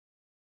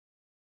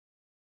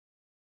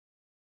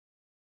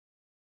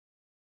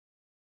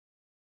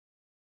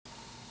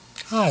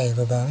Hi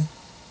everybody,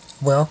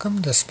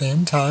 welcome to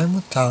Spend Time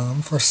with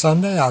Tom for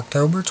Sunday,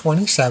 October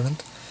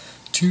 27th,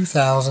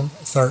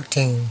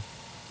 2013.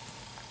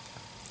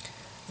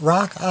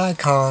 Rock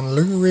icon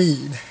Lou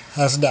Reed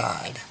has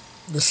died.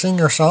 The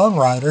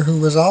singer-songwriter,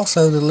 who was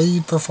also the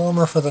lead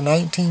performer for the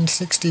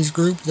 1960s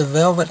group The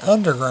Velvet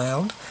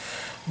Underground,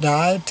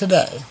 died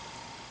today.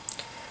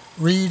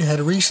 Reed had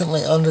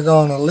recently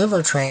undergone a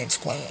liver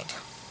transplant.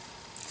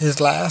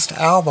 His last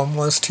album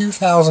was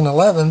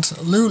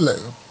 2011's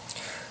Lulu,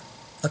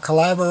 a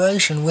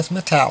collaboration with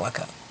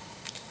Metallica.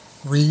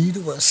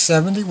 Reed was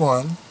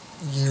 71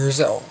 years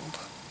old.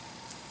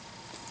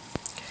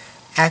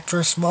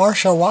 Actress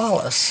Marcia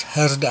Wallace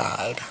has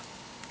died.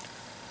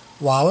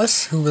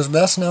 Wallace, who was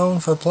best known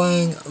for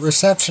playing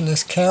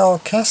receptionist Carol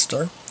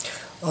Kester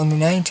on the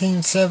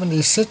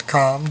 1970s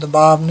sitcom The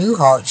Bob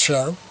Newhart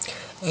Show,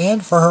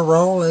 and for her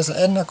role as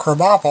Edna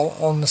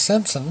Krabappel on The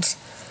Simpsons,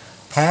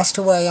 passed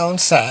away on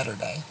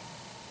Saturday.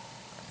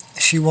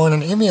 She won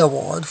an Emmy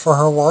Award for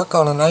her work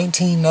on a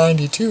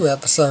 1992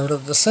 episode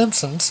of The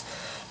Simpsons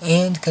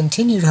and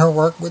continued her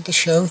work with the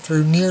show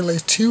through nearly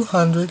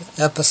 200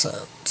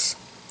 episodes.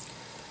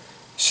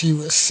 She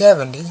was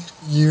 70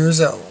 years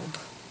old.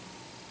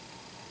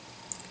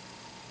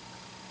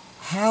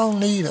 Hal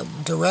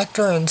Needham,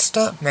 director and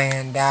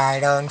stuntman,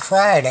 died on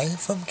Friday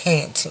from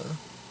cancer.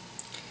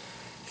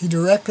 He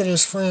directed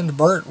his friend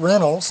Burt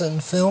Reynolds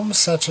in films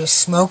such as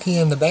Smokey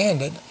and the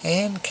Bandit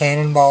and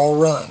Cannonball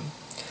Run,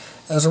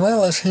 as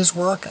well as his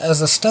work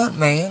as a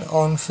stuntman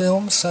on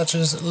films such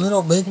as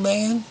Little Big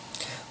Man,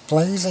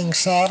 Blazing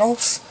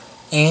Saddles,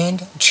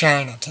 and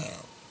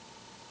Chinatown.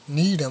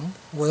 Needham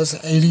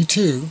was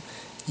 82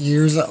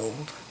 years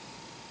old.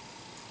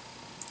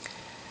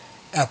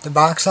 At the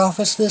box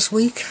office this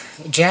week,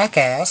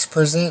 Jackass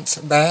Presents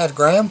Bad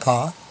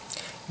Grandpa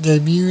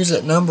debuts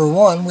at number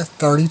 1 with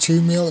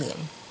 $32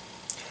 million.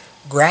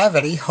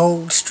 Gravity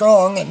holds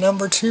strong at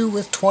number 2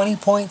 with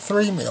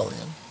 $20.3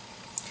 million.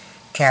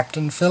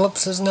 Captain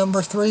Phillips is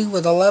number 3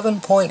 with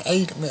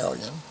 $11.8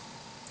 million.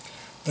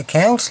 The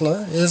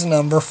Counselor is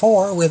number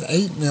 4 with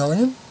 $8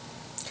 million.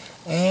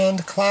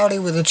 And Cloudy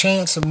with a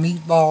Chance of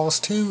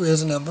Meatballs 2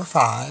 is number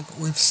 5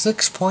 with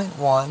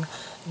 $6.1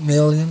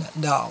 million.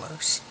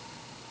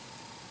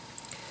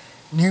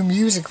 New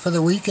music for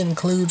the week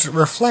includes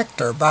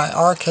Reflector by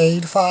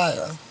Arcade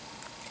Fire,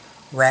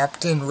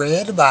 Wrapped in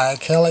Red by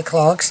Kelly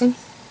Clarkson,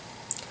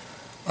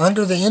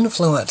 Under the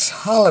Influence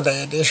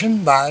Holiday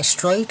Edition by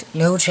Straight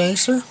No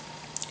Chaser,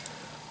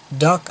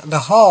 Duck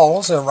the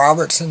Halls, A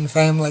Robertson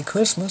Family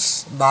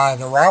Christmas by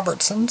the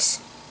Robertsons,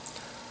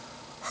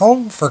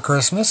 Home for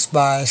Christmas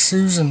by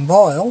Susan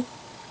Boyle,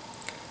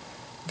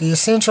 The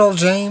Essential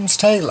James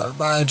Taylor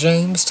by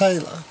James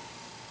Taylor,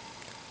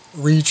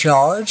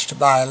 Recharged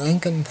by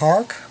Linkin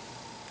Park,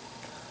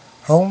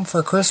 Home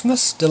for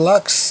Christmas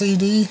Deluxe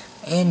CD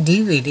and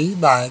DVD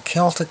by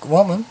Celtic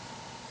Woman,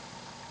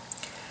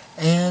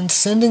 and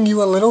Sending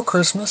You a Little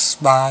Christmas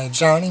by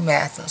Johnny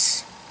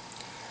Mathis.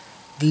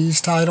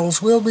 These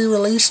titles will be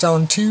released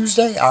on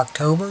Tuesday,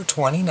 October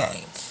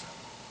 29th.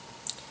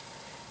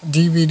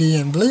 DVD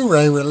and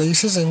Blu-ray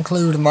releases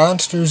include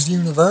Monsters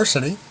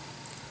University,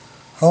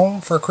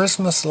 Home for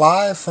Christmas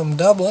Live from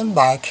Dublin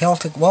by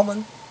Celtic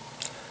Woman,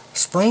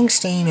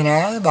 Springsteen and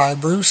I by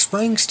Bruce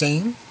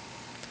Springsteen,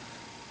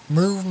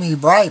 Move Me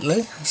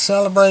Brightly,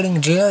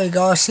 celebrating Jerry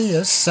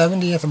Garcia's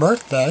 70th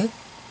birthday,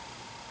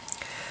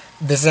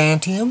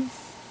 Byzantium,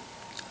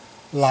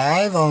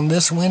 Live on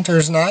This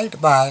Winter's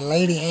Night by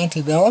Lady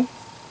Antebellum,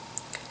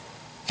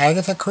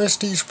 Agatha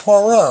Christie's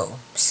Poirot,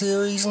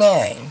 Series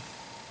 9,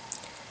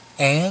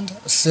 and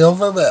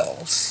Silver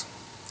Bells.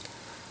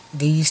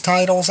 These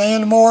titles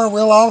and more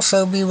will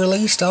also be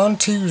released on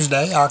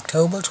Tuesday,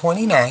 October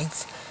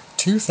 29th,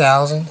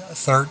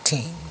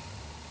 2013.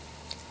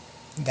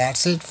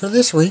 That's it for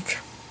this week.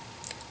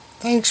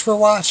 Thanks for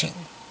watching.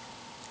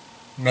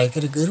 Make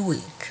it a good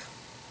week.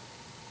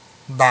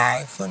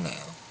 Bye for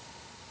now.